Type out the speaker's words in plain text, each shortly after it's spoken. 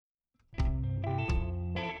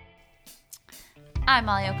I'm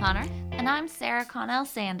Molly O'Connor. And I'm Sarah Connell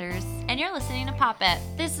Sanders. And you're listening to Pop It.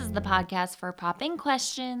 This is the podcast for popping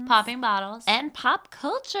questions, Popping bottles, and pop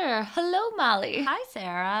culture. Hello, Molly. Hi,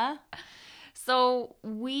 Sarah. So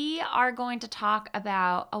we are going to talk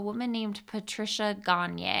about a woman named Patricia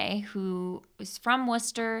Gagne, who is from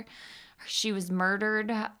Worcester. She was murdered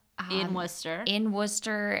In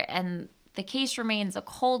Worcester. And the case remains a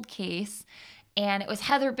cold case. And it was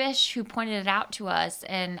Heather Bish who pointed it out to us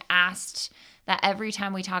and asked that every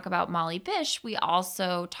time we talk about Molly Bish, we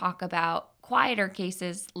also talk about quieter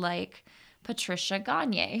cases like Patricia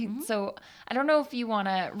Gagne. Mm-hmm. So I don't know if you want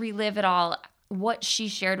to relive it all, what she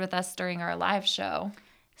shared with us during our live show.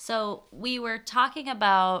 So we were talking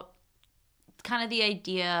about kind of the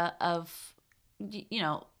idea of,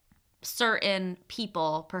 certain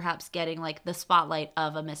people perhaps getting like the spotlight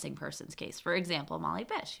of a missing persons case. For example, Molly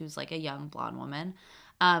Bish, who's like a young blonde woman.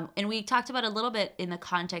 And we talked about it a little bit in the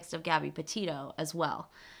context of Gabby Petito as well.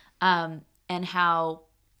 And how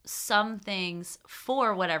some things,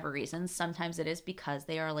 for whatever reason, sometimes it is because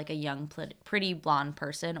they are like a young, pretty blonde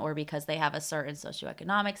person, or because they have a certain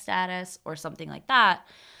socioeconomic status or something like that,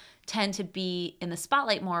 tend to be in the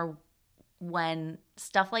spotlight more when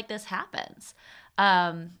stuff like this happens.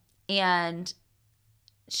 And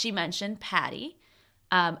she mentioned Patty.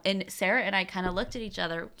 And Sarah and I kind of looked at each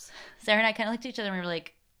other. And we were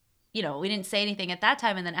like, we didn't say anything at that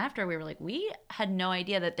time. And then after, we were like, we had no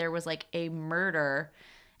idea that there was like a murder.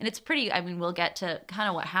 And it's pretty, we'll get to kind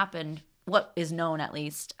of what happened, what is known at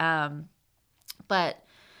least. But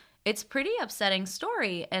it's pretty upsetting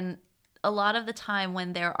story. And a lot of the time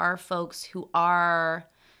when there are folks who are,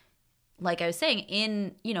 like I was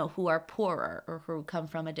saying, who are poorer or who come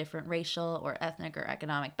from a different racial or ethnic or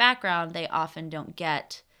economic background, they often don't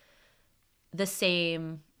get the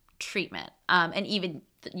same treatment. And even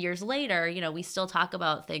years later, we still talk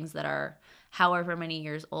about things that are however many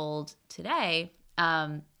years old today.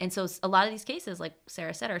 And so a lot of these cases, like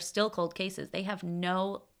Sarah said, are still cold cases. They have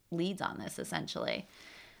no leads on this, essentially.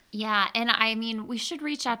 Yeah, and we should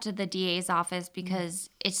reach out to the DA's office because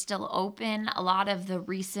it's still open. A lot of the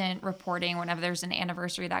recent reporting, whenever there's an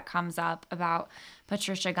anniversary that comes up about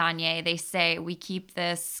Patricia Gagne, they say we keep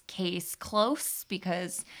this case close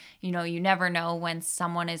because, you never know when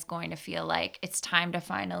someone is going to feel like it's time to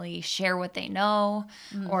finally share what they know,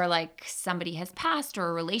 or like somebody has passed or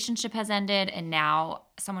a relationship has ended and now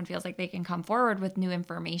someone feels like they can come forward with new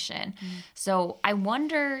information. So I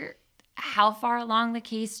wonder how far along the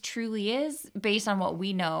case truly is based on what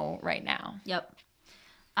we know right now. Yep.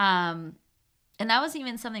 And that was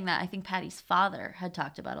even something that I think Patty's father had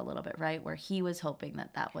talked about a little bit, right? Where he was hoping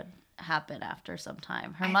that would happen after some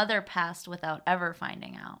time. Her mother passed without ever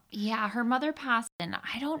finding out. Yeah, her mother passed, and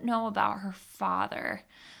I don't know about her father,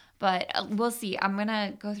 but we'll see. I'm going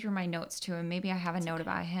to go through my notes too, and maybe I have a note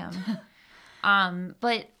about him.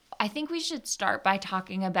 But I think we should start by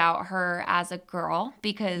talking about her as a girl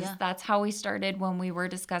because that's how we started when we were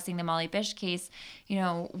discussing the Molly Bish case.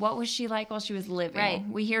 What was she like while she was living? Right.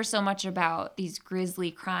 We hear so much about these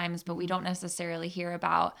grisly crimes, but we don't necessarily hear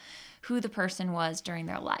about who the person was during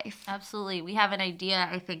their life. Absolutely. We have an idea,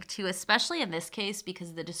 I think, too, especially in this case,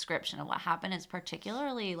 because the description of what happened is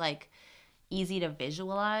particularly like easy to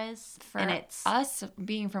visualize. For us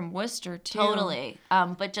being from Worcester, too. Totally.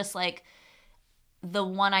 But just like the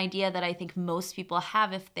one idea that I think most people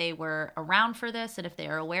have if they were around for this and if they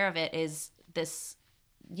are aware of it is this,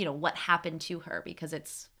 what happened to her, because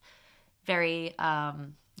it's very,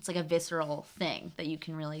 it's like a visceral thing that you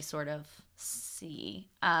can really sort of see.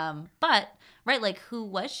 But, right, like who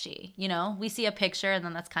was she? We see a picture and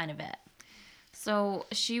then that's kind of it. So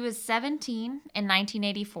she was 17 in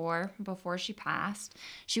 1984 before she passed.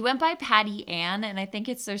 She went by Patty Ann, and I think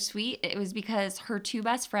it's so sweet. It was because her two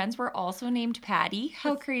best friends were also named Patty.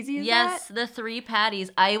 How crazy is that? Yes, the three Patties.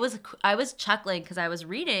 I was chuckling because I was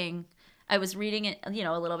reading it,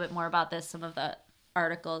 a little bit more about this, some of the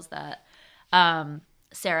articles that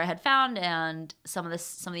Sarah had found and some of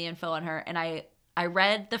the info on her, and I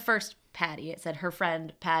read the first Patty. It said her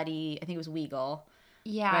friend Patty, I think it was Weigel.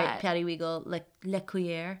 Yeah. Right, Patty Weigel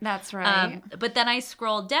Lecuyer. That's right. But then I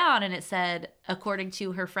scrolled down and it said, according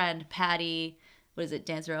to her friend Patty, what is it,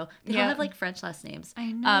 Danzero? They all have like French last names.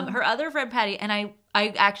 I know. Her other friend Patty, and I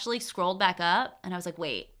actually scrolled back up and I was like,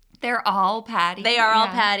 wait. They're all Patty. They are all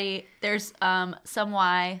Patty. There's some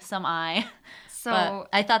Y, some I. So but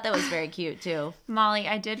I thought that was very cute too. Molly,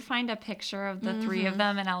 I did find a picture of the three of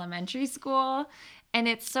them in elementary school. And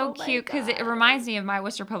it's so cute because it reminds me of my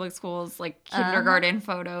Worcester Public Schools, like kindergarten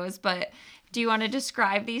photos. But Do you want to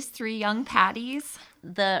describe these three young Patties?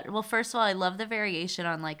 Well, first of all, I love the variation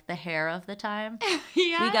on like the hair of the time.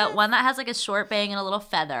 Yeah. We got one that has like a short bang and a little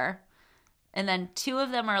feather. And then two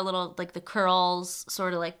of them are a little like the curls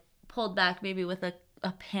sort of like pulled back maybe with a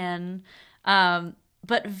pin.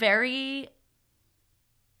 But very,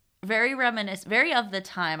 very reminiscent, very of the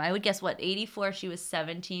time. I would guess 84, she was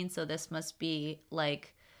 17. So this must be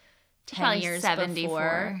like 10 Probably years 74.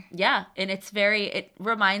 before. Yeah. And it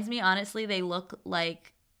reminds me, honestly, they look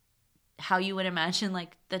like how you would imagine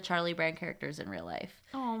like the Charlie Brown characters in real life.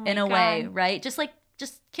 Oh my in a God. way, right? Just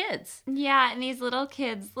kids. Yeah, and these little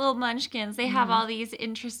kids, little munchkins, they have all these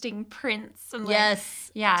interesting prints and like, Yes.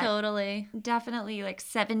 yeah, Totally. definitely like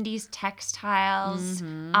 70s textiles,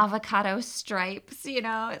 avocado stripes,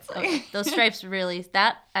 it's like Those stripes really,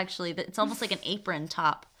 it's almost like an apron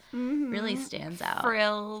top. Really stands out.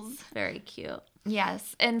 frills. Very cute.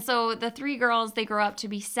 Yes. And so the three girls, they grow up to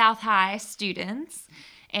be South High students.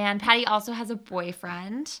 And Patty also has a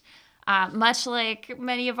boyfriend. Much like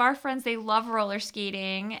many of our friends, they love roller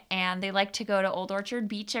skating and they like to go to Old Orchard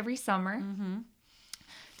Beach every summer.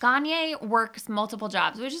 Gagne works multiple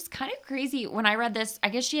jobs, which is kind of crazy. When I read this, I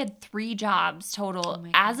guess she had 3 jobs total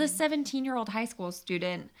as a 17-year-old high school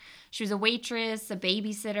student. She was a waitress, a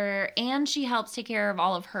babysitter, and she helps take care of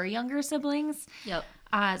all of her younger siblings. Yep.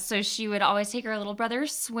 So she would always take her little brother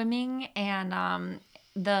swimming, and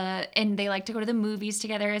they like to go to the movies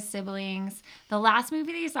together as siblings. The last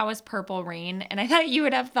movie they saw was Purple Rain, and I thought you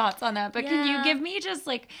would have thoughts on that. But can you give me just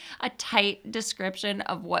like a tight description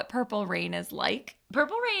of what Purple Rain is like?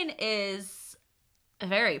 Purple Rain is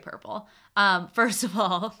very purple, first of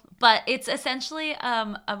all. But it's essentially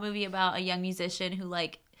a movie about a young musician who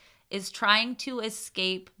like is trying to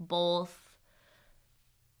both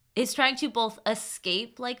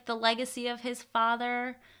escape like the legacy of his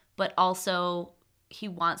father, but also his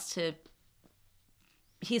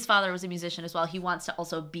father was a musician as well. He wants to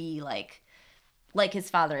also be like his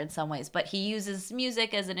father in some ways, but he uses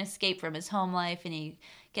music as an escape from his home life, and he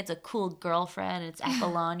gets a cool girlfriend. It's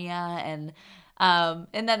Apollonia, and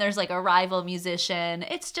then there's like a rival musician.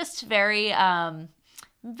 It's just very,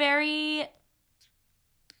 very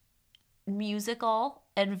musical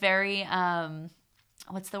and very,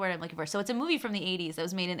 what's the word I'm looking for? So it's a movie from the 80s that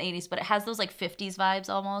was made in the 80s, but it has those like 50s vibes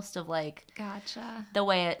almost of like Gotcha. the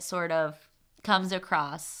way it sort of comes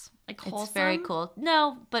across. Like wholesome? It's very cool.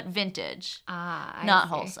 No, but vintage. I Not see.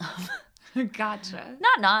 wholesome. Gotcha.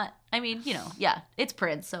 Not. I mean, yeah, it's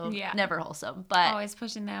Prince, so Yeah. never wholesome. But Always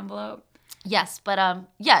pushing the envelope. yes, but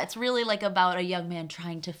yeah, it's really like about a young man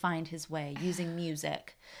trying to find his way using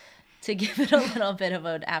music to give it a little bit of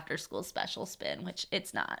an after-school special spin, which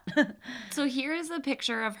it's not. So here's a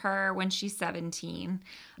picture of her when she's 17.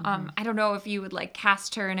 I don't know if you would like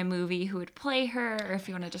cast her in a movie, who would play her, or if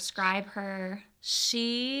you want to describe her.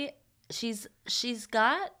 She's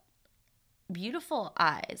got beautiful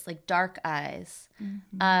eyes, like dark eyes.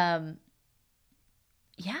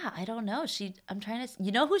 Yeah, I don't know. I'm trying to,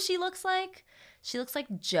 you know who she looks like? She looks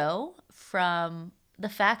like Jo from The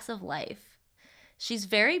Facts of Life. She's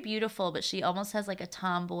very beautiful, but she almost has like a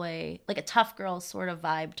tomboy, like a tough girl sort of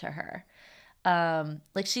vibe to her.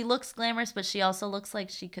 Like she looks glamorous, but she also looks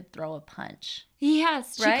like she could throw a punch.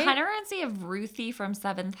 Yes, she Right? kind of reminds me of Ruthie from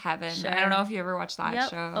Seventh Heaven. Sure. I don't know if you ever watched that Yep.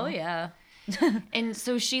 show. Oh yeah. And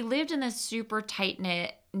so she lived in this super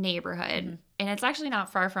tight-knit neighborhood. And it's actually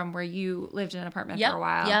not far from where you lived in an apartment Yep. for a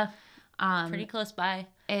while. Yeah. Pretty close by.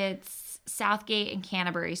 It's Southgate and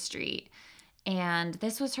Canterbury Street. And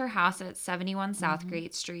this was her house at 71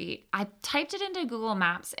 Southgate Street. I typed it into Google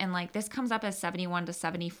Maps, and like this comes up as 71 to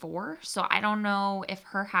 74. So I don't know if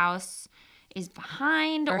her house is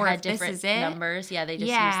behind or had if this different is it. numbers. Yeah, they just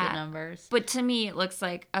use Yeah. the numbers. But to me, it looks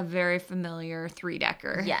like a very familiar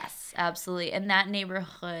 3-decker. Yes, absolutely. And that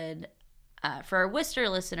neighborhood, for our Worcester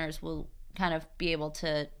listeners, will kind of be able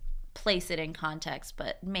to place it in context.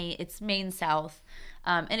 But it's Maine South,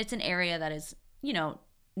 and it's an area that is,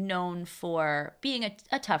 known for being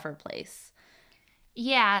a tougher place.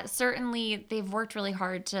 Yeah, certainly they've worked really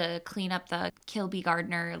hard to clean up the Kilby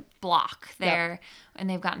Gardner block there. Yep. And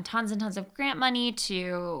they've gotten tons and tons of grant money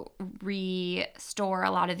to restore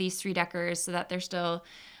a lot of these 3-deckers so that they're still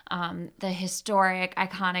the historic,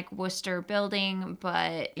 iconic Worcester building,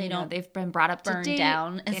 but they've been brought up to date. Burn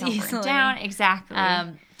down as easily. Burn down, exactly.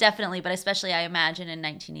 Definitely, but especially I imagine in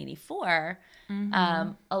 1984,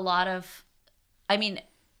 a lot of,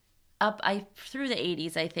 through the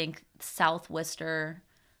 80s, I think South Worcester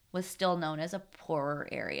was still known as a poorer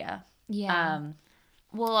area. Yeah.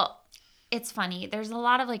 Well, it's funny. There's a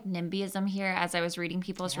lot of like NIMBYism here as I was reading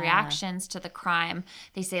people's reactions to the crime.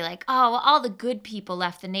 They say like, oh, well, all the good people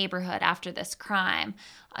left the neighborhood after this crime.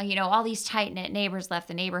 All these tight-knit neighbors left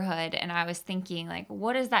the neighborhood. And I was thinking like,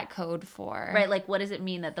 what is that code for? Right. Like, what does it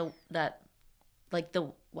mean that the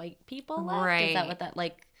white people left? Right. Is that what that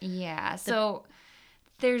like? Yeah. So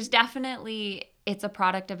there's definitely, it's a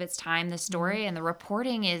product of its time, the story, and the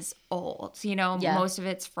reporting is old. Most of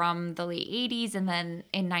it's from the late 80s, and then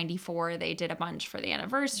in 94, they did a bunch for the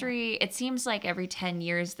anniversary. It seems like every 10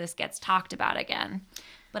 years this gets talked about again.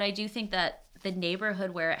 But I do think that the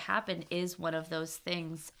neighborhood where it happened is one of those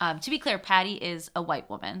things. To be clear, Patty is a white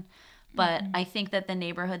woman, but I think that the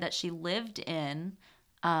neighborhood that she lived in,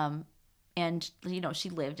 and, she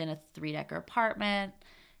lived in a 3-decker apartment.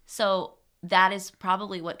 So that is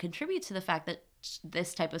probably what contributes to the fact that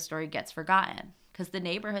this type of story gets forgotten. Because the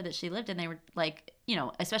neighborhood that she lived in, they were like,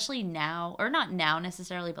 especially now, or not now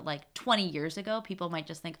necessarily, but like 20 years ago, people might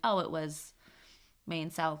just think, oh, it was Maine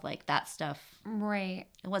South, like that stuff. Right.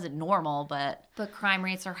 It wasn't normal, but crime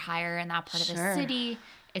rates are higher in that part of the city.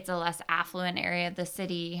 It's a less affluent area of the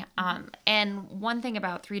city. And one thing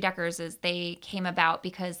about 3-deckers is they came about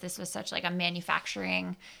because this was such like a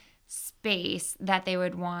manufacturing space that they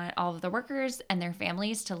would want all of the workers and their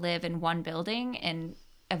families to live in one building in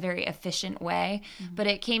a very efficient way. But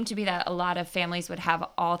it came to be that a lot of families would have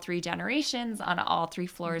all 3 generations on all 3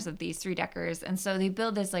 floors of these 3-deckers. And so they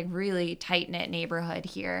build this like really tight-knit neighborhood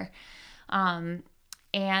here.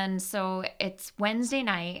 And so it's Wednesday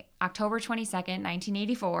night, October 22nd,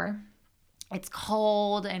 1984. It's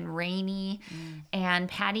cold and rainy. And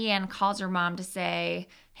Patty Ann calls her mom to say,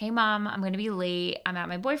 hey, Mom, I'm going to be late. I'm at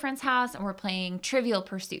my boyfriend's house and we're playing Trivial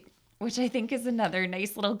Pursuit, which I think is another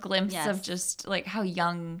nice little glimpse of just like how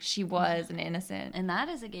young she was and innocent. And that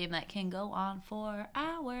is a game that can go on for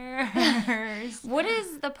hours. What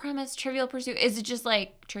is the premise, Trivial Pursuit? Is it just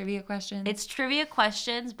like trivia questions? It's trivia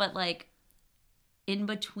questions, but like in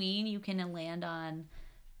between you can land on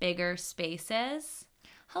bigger spaces.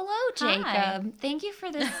 Hello, Jacob. Hi. Thank you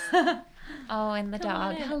for this. Oh, and the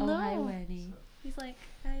dog. Hello. Oh, hi, Wendy. He's like,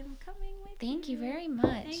 I'm coming with Thank you very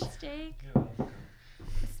much. Thanks, Jake.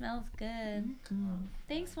 It smells good.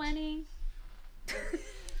 Thanks, Wendy.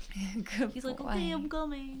 He's like, okay, I'm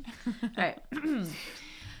coming. All right.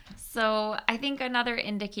 So I think another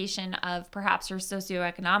indication of perhaps her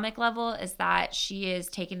socioeconomic level is that she is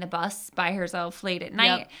taking the bus by herself late at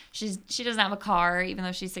night. Yep. She doesn't have a car, even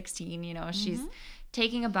though she's 16. She's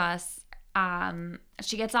taking a bus.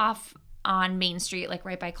 She gets off on Main Street, like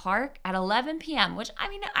right by Clark, at 11 p.m., which, I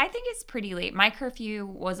mean, I think is pretty late. My curfew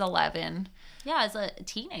was 11. Yeah, as a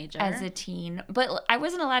teenager. As a teen. But I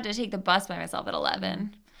wasn't allowed to take the bus by myself at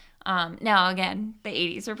 11. Now, again, the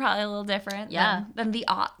 80s were probably a little different than the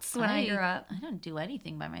aughts when I grew up. I didn't do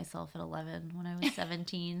anything by myself at 11 when I was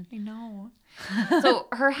 17. I know. So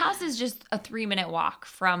her house is just a 3-minute walk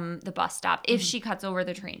from the bus stop if she cuts over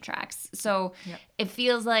the train tracks. So it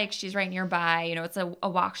feels like she's right nearby. It's a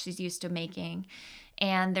walk she's used to making.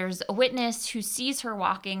 And there's a witness who sees her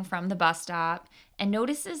walking from the bus stop and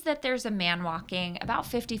notices that there's a man walking about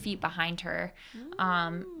 50 feet behind her.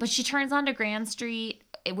 But she turns onto Grand Street,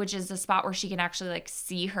 which is a spot where she can actually like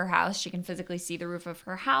see her house. She can physically see the roof of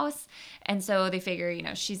her house. And so they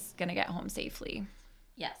figure, she's going to get home safely.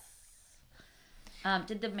 Yes.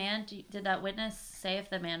 Did that witness say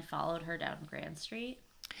if the man followed her down Grand Street?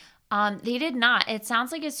 They did not. It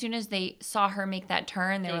sounds like as soon as they saw her make that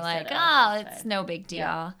turn, they were like, it's no big deal.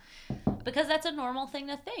 Yeah. Because that's a normal thing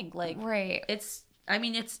to think. Like, right. I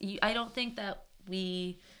don't think that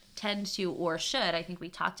we tend to or should. I think we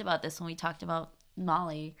talked about this when we talked about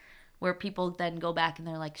Molly, where people then go back and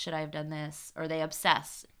they're like, should I have done this? Or they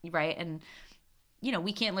obsess, right? And,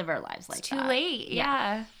 we can't live our lives like that. It's too late.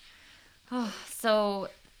 Yeah. Oh, so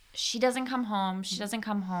she doesn't come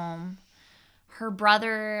home. Her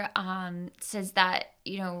brother says that,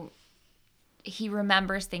 he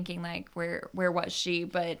remembers thinking like, where was she?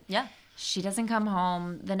 But she doesn't come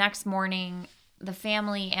home. The next morning, the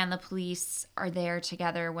family and the police are there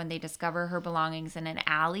together when they discover her belongings in an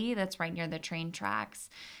alley that's right near the train tracks.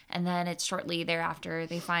 And then it's shortly thereafter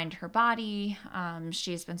they find her body.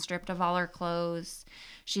 She's been stripped of all her clothes.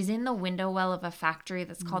 She's in the window well of a factory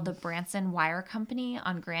that's called the Branson Wire Company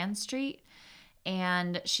on Grand Street.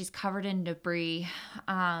 And she's covered in debris.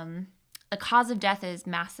 The cause of death is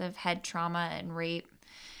massive head trauma and rape.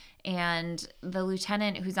 And the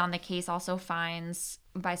lieutenant who's on the case also finds,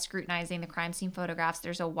 by scrutinizing the crime scene photographs,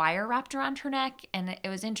 there's a wire wrapped around her neck. And it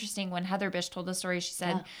was interesting when Heather Bish told the story, she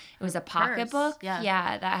said it was a pocketbook.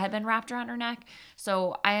 Yeah, that had been wrapped around her neck.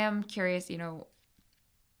 So I am curious,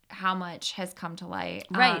 how much has come to light.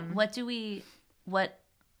 Right. What do we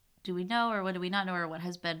know, or what do we not know, or what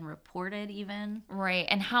has been reported even? Right.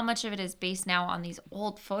 And how much of it is based now on these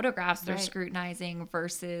old photographs they're Right. scrutinizing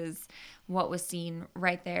versus what was seen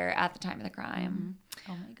right there at the time of the crime.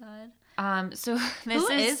 Oh my God. So this Who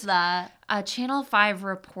is that? a Channel 5 I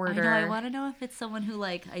reporter. know. I want to know if it's someone who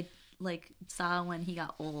I saw when he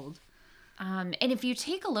got old. And if you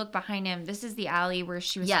take a look behind him, this is the alley where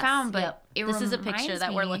she was Yes, found. But yep. This is a picture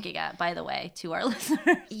that we're looking at, by the way, to our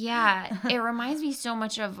listeners. Yeah, it reminds me so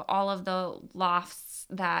much of all of the lofts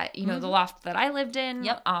that, the loft that I lived in.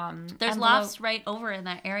 Yep. There's lofts right over in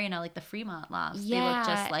that area now, like the Fremont lofts. Yeah, they look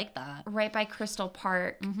just like that. Right by Crystal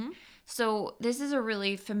Park. So this is a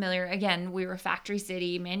really familiar, again, we were factory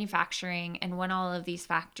city, manufacturing, and when all of these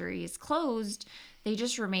factories closed, they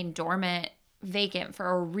just remained dormant, vacant for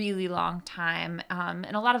a really long time.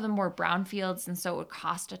 And a lot of them were brownfields, and so it would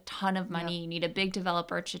cost a ton of money. Yep. You need a big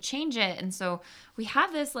developer to change it. And so we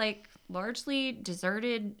have this largely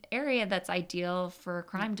deserted area that's ideal for a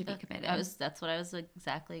crime to be committed. That's what I was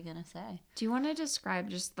exactly going to say. Do you want to describe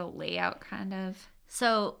just the layout kind of?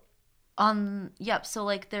 So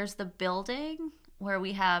there's the building where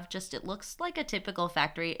we have it looks like a typical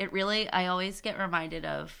factory. I always get reminded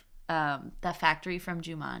of that factory from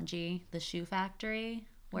Jumanji, the shoe factory,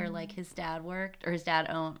 where his dad worked, or his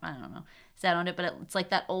dad owned, I don't know, his dad owned it, but it's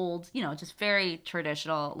like that old, just very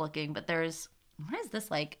traditional looking, but what is this,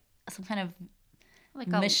 some kind of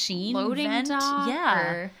A machine loading vent? dock?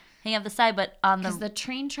 Yeah. Hang up the side, but on Because the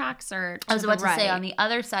train tracks are to I was about the to say, right. on the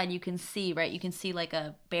other side, you can see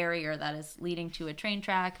a barrier that is leading to a train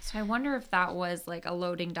track. So I wonder if that was a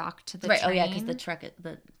loading dock to the Right. train. Oh, yeah, because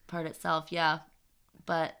the part itself, yeah.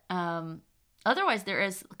 But otherwise, there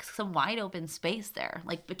is some wide open space there.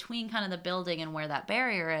 Between kind of the building and where that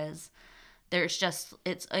barrier is, there's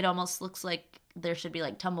it almost looks like there should be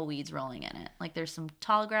tumbleweeds rolling in it. There's some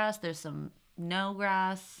tall grass, there's some no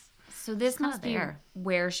grass. So this must be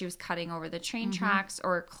where she was cutting over the train tracks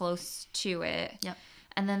or close to it. Yep.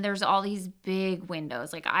 And then there's all these big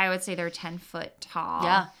windows. I would say they're 10 foot tall.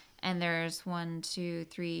 Yeah. And there's 1, 2,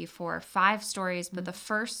 3, 4, 5 stories. But the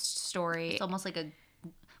first story... It's almost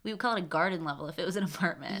we would call it a garden level if it was an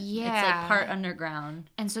apartment. Yeah. It's part underground.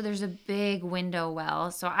 And so there's a big window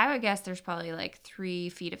well. So I would guess there's probably 3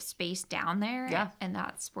 feet of space down there. Yeah. And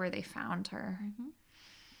that's where they found her.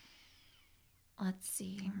 Let's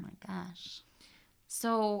see. Oh my gosh.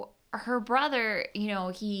 So her brother,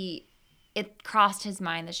 it crossed his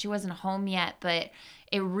mind that she wasn't home yet, but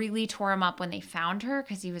it really tore him up when they found her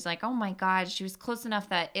because he was like, oh my God, she was close enough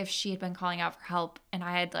that if she had been calling out for help and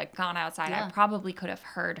I had gone outside, I probably could have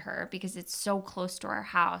heard her because it's so close to our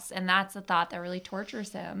house. And that's a thought that really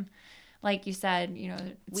tortures him. Like you said,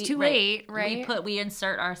 it's too late, right? We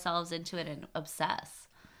insert ourselves into it and obsess.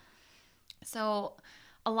 So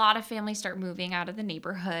a lot of families start moving out of the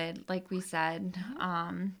neighborhood, like we said.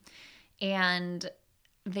 And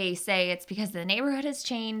they say it's because the neighborhood has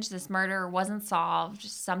changed. This murder wasn't solved.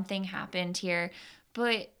 Something happened here.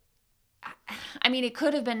 But, I mean, it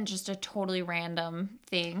could have been just a totally random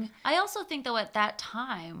thing. I also think, though, at that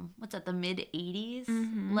time, the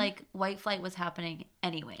mid-'80s? White flight was happening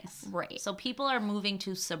anyways. Right. So people are moving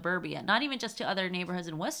to suburbia, not even just to other neighborhoods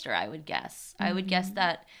in Worcester, I would guess. I would guess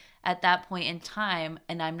that at that point in time,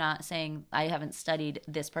 and I'm not saying I haven't studied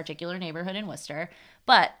this particular neighborhood in Worcester,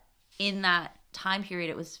 but in that time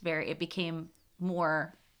period, it became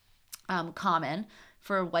more common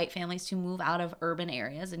for white families to move out of urban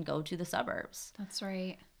areas and go to the suburbs. That's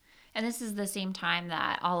right. And this is the same time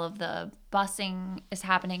that all of the busing is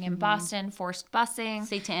happening in Boston, forced busing.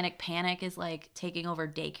 Satanic panic is taking over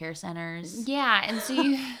daycare centers. Yeah, and so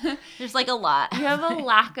there's a lot. You have a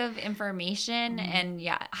lack of information and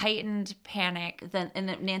heightened panic. Then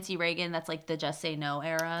and Nancy Reagan, that's the Just Say No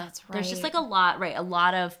era. That's right. There's just a lot, right? A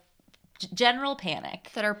lot of general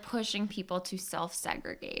panic that are pushing people to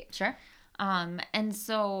self-segregate. Sure. And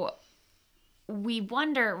so we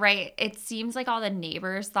wonder, right? It seems like all the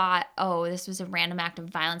neighbors thought, oh, this was a random act of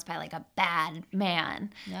violence by a bad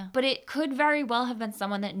man. Yeah. But it could very well have been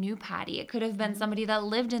someone that knew Patty. It could have been somebody that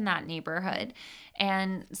lived in that neighborhood.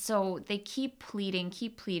 And so they keep pleading.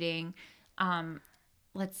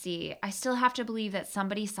 Let's see. I still have to believe that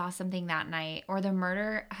somebody saw something that night, or the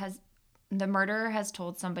murderer has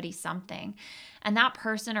told somebody something, and that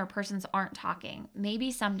person or persons aren't talking. Maybe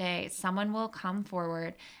someday someone will come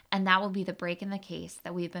forward, and that will be the break in the case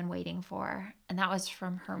that we've been waiting for. And that was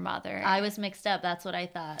from her mother. I was mixed up. That's what I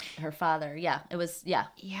thought. Her father. Yeah, it was. Yeah.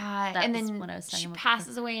 Yeah, That and was then when I was she talking about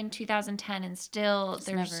passes away in 2010, and still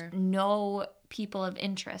there's no people of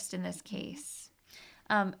interest in this case.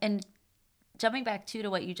 And jumping back to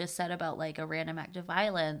what you just said about like a random act of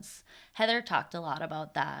violence, Heather talked a lot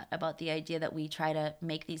about that, about the idea that we try to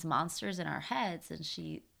make these monsters in our heads. And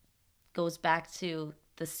she goes back to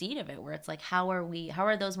the seed of it, where it's like, how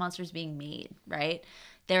are those monsters being made, right?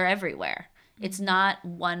 They're everywhere. It's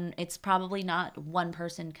probably not one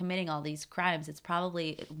person committing all these crimes. It's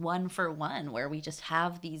probably one for one, where we just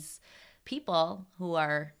have these people who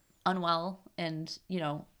are unwell and,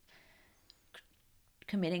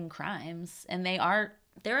 committing crimes, and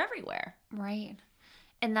they're everywhere. Right.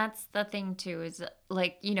 And that's the thing too, is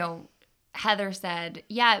like, Heather said,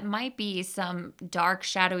 yeah, it might be some dark,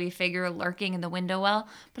 shadowy figure lurking in the window well,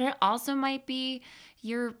 but it also might be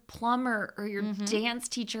your plumber or your dance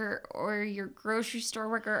teacher or your grocery store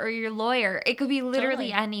worker or your lawyer. It could be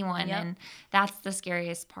literally anyone. Yep. And that's the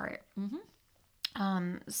scariest part.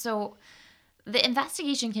 So the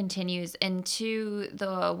investigation continues, and to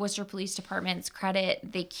the Worcester Police Department's credit,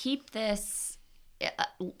 they keep this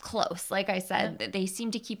close. Like I said, they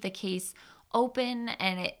seem to keep the case open,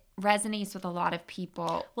 and it resonates with a lot of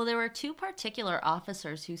people. Well, there were two particular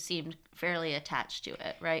officers who seemed fairly attached to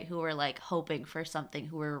it, right? Who were like hoping for something,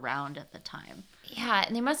 who were around at the time. Yeah,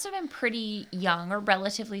 and they must have been pretty young, or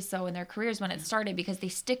relatively so, in their careers when it started, because they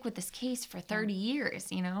stick with this case for 30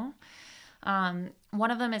 years, One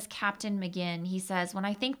of them is Captain McGinn. He says, when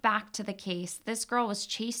I think back to the case, this girl was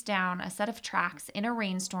chased down a set of tracks in a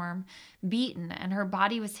rainstorm, beaten, and her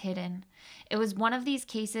body was hidden. It was one of these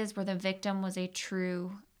cases where the victim was a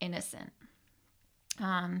true innocent.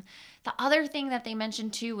 The other thing that they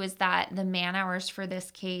mentioned too was that the man hours for this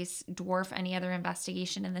case dwarf any other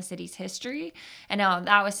investigation in the city's history. And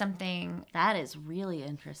that was something that is really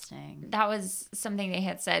interesting. That was something they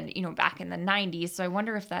had said, back in the 90s. So I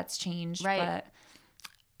wonder if that's changed. Right. But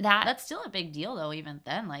that's still a big deal though, even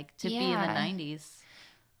then, like to be in the 90s.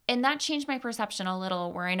 And that changed my perception a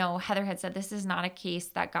little, where I know Heather had said this is not a case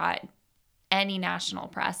that got any national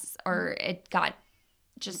press, or it got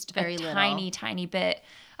just very tiny bit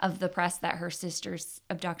of the press that her sister's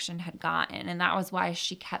abduction had gotten. And that was why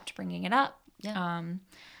she kept bringing it up. Yeah.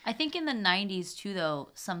 I think in the 90s too, though,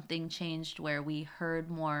 something changed where we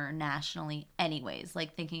heard more nationally anyways,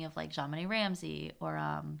 like thinking of like JonBenét Ramsey or,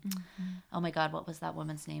 oh my God, what was that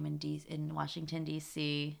woman's name in Washington,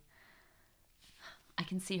 D.C.? I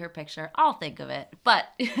can see her picture. I'll think of it. But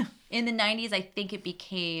in the 90s, I think it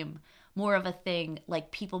became more of a thing.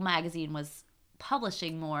 Like People magazine was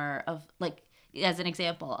publishing more of, like, as an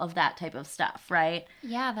example of that type of stuff, right?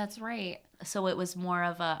 Yeah, that's right. So it was more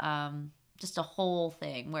of a just a whole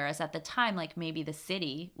thing, whereas at the time, like, maybe the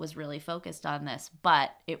city was really focused on this, but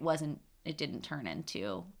it didn't turn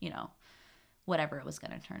into, whatever it was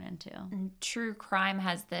going to turn into. And true crime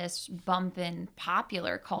has this bump in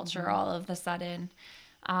popular culture all of a sudden.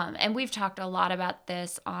 And we've talked a lot about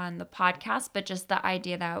this on the podcast, but just the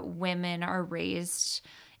idea that women are raised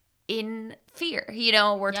in fear.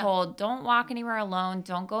 We're told, don't walk anywhere alone,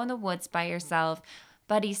 don't go in the woods by yourself,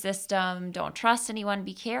 buddy system, don't trust anyone,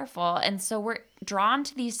 be careful. And so we're drawn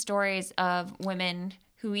to these stories of women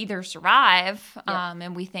who either survive,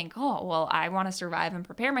 and we think, oh, well, I want to survive and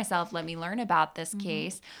prepare myself, let me learn about this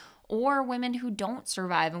case, or women who don't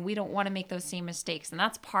survive, and we don't want to make those same mistakes. And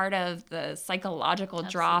that's part of the psychological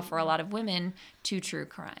draw for a lot of women to true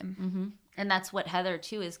crime. And that's what Heather,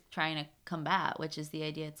 too, is trying to combat, which is the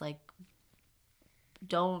idea, it's like,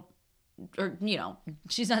 don't, or,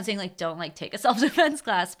 she's not saying, like, don't, like, take a self-defense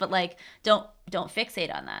class, but, like, don't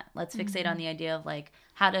fixate on that. Let's fixate on the idea of, like,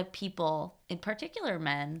 how do people, in particular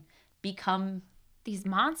men, become these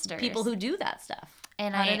monsters, people who do that stuff.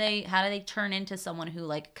 And how do they turn into someone who,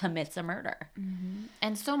 like, commits a murder?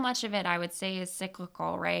 And so much of it, I would say, is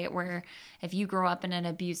cyclical, right? Where if you grow up in an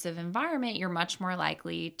abusive environment, you're much more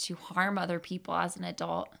likely to harm other people as an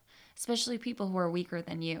adult, especially people who are weaker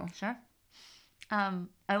than you. Sure.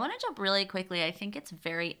 I want to jump really quickly. I think it's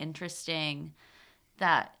very interesting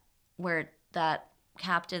that where that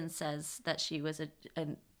captain says that she was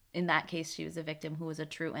in that case, she was a victim who was a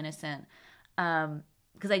true innocent.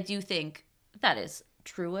 Because I do think that is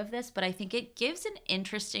true of this, but I think it gives an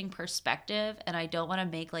interesting perspective, and I don't want to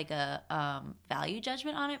make like a value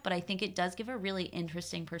judgment on it, but I think it does give a really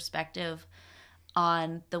interesting perspective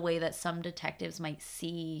on the way that some detectives might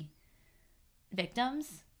see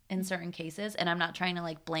victims in certain cases. And I'm not trying to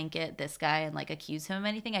like blanket this guy and like accuse him of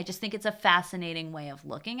anything. I just think it's a fascinating way of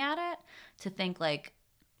looking at it, to think like,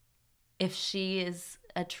 if she is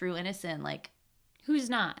a true innocent, like, who's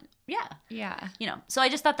not? Yeah. So I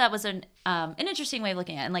just thought that was an interesting way of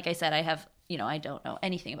looking at it. And like I said, I have, I don't know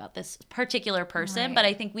anything about this particular person, but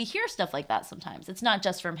I think we hear stuff like that sometimes. It's not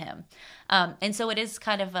just from him. And so it is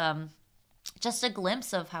kind of just a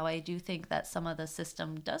glimpse of how I do think that some of the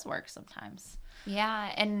system does work sometimes.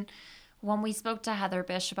 Yeah, and when we spoke to Heather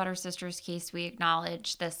Bish about her sister's case, we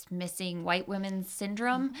acknowledged this missing white women's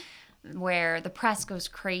syndrome, where the press goes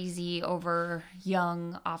crazy over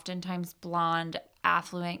young, oftentimes blonde,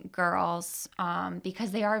 affluent girls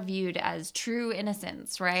because they are viewed as true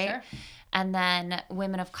innocents, right? Sure. And then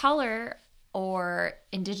women of color or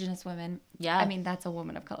Indigenous women. Yeah. I mean, that's a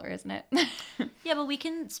woman of color, isn't it? Yeah, but we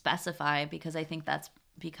can specify because I think that's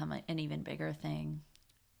become an even bigger thing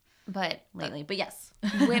But lately. But yes.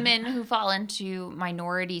 women who fall into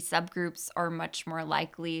minority subgroups are much more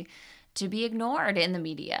likely to be ignored in the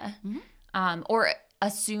media or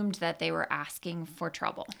assumed that they were asking for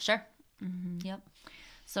trouble. Sure. Yep.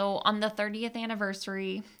 So on the 30th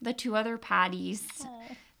anniversary, the two other Patties,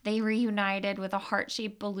 they reunited with a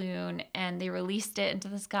heart-shaped balloon and they released it into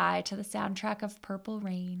the sky to the soundtrack of Purple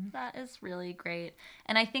Rain. That is really great.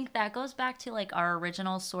 And I think that goes back to like our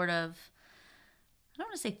original sort of, I don't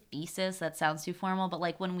want to say thesis, that sounds too formal, but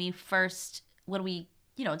like when we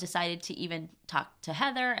decided to even talk to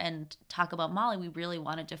Heather and talk about Molly, we really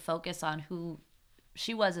wanted to focus on who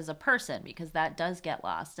she was as a person, because that does get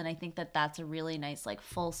lost. And I think that that's a really nice, like,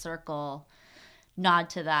 full circle nod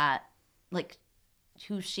to that, like,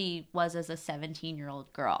 who she was as a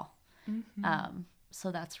 17-year-old girl. So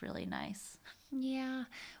that's really nice. Yeah.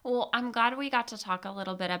 Well, I'm glad we got to talk a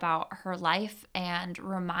little bit about her life and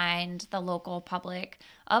remind the local public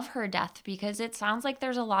of her death, because it sounds like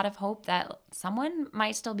there's a lot of hope that someone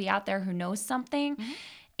might still be out there who knows something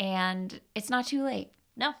and it's not too late.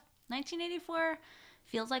 No, 1984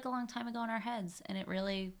 feels like a long time ago in our heads, and it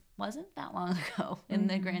really wasn't that long ago in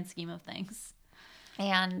the grand scheme of things.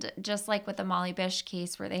 And just like with the Molly Bish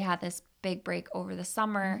case where they had this big break over the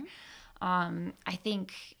summer, I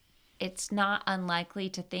think it's not unlikely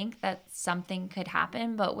to think that something could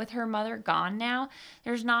happen. But with her mother gone now,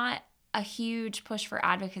 there's not a huge push for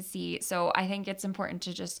advocacy. So I think it's important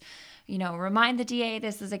to just, remind the DA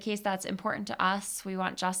this is a case that's important to us. We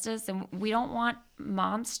want justice, and we don't want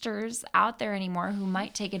monsters out there anymore who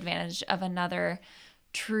might take advantage of another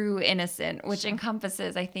true innocent, which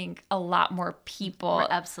encompasses, I think, a lot more people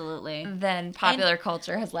Absolutely. than popular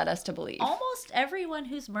culture has led us to believe. Almost everyone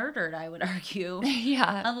who's murdered, I would argue.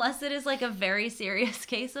 Yeah. Unless it is like a very serious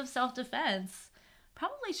case of self-defense,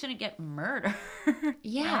 probably shouldn't get murdered.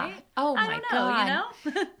 Yeah. Right? Oh I my don't know, God.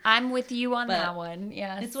 you know? I'm with you on But that one.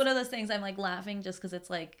 Yes. It's one of those things I'm like laughing just because it's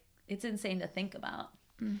like, it's insane to think about.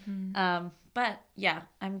 But yeah,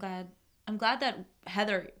 I'm glad that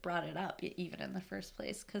Heather brought it up even in the first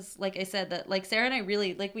place. Because like I said, that like Sarah and I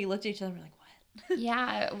really, like, we looked at each other and we're like, what?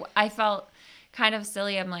 Yeah. I felt kind of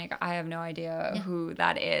silly. I'm like, I have no idea who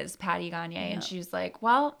that is, Patty Gagne. And she's like,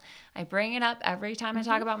 well, I bring it up every time I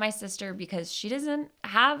talk about my sister because she doesn't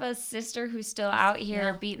have a sister who's still out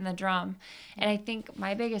here beating the drum. And I think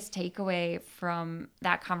my biggest takeaway from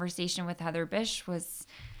that conversation with Heather Bish was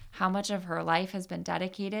how much of her life has been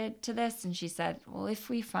dedicated to this. And she said, well, if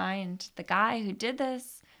we find the guy who did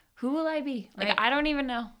this, who will I be? Like, I don't even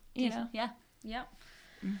know, you know? Yeah. Yep.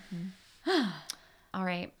 All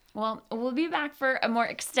right. Well, we'll be back for a more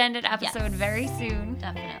extended episode very soon.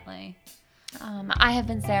 Definitely. I have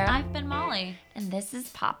been Sarah. I've been Molly. And this is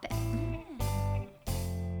Pop It.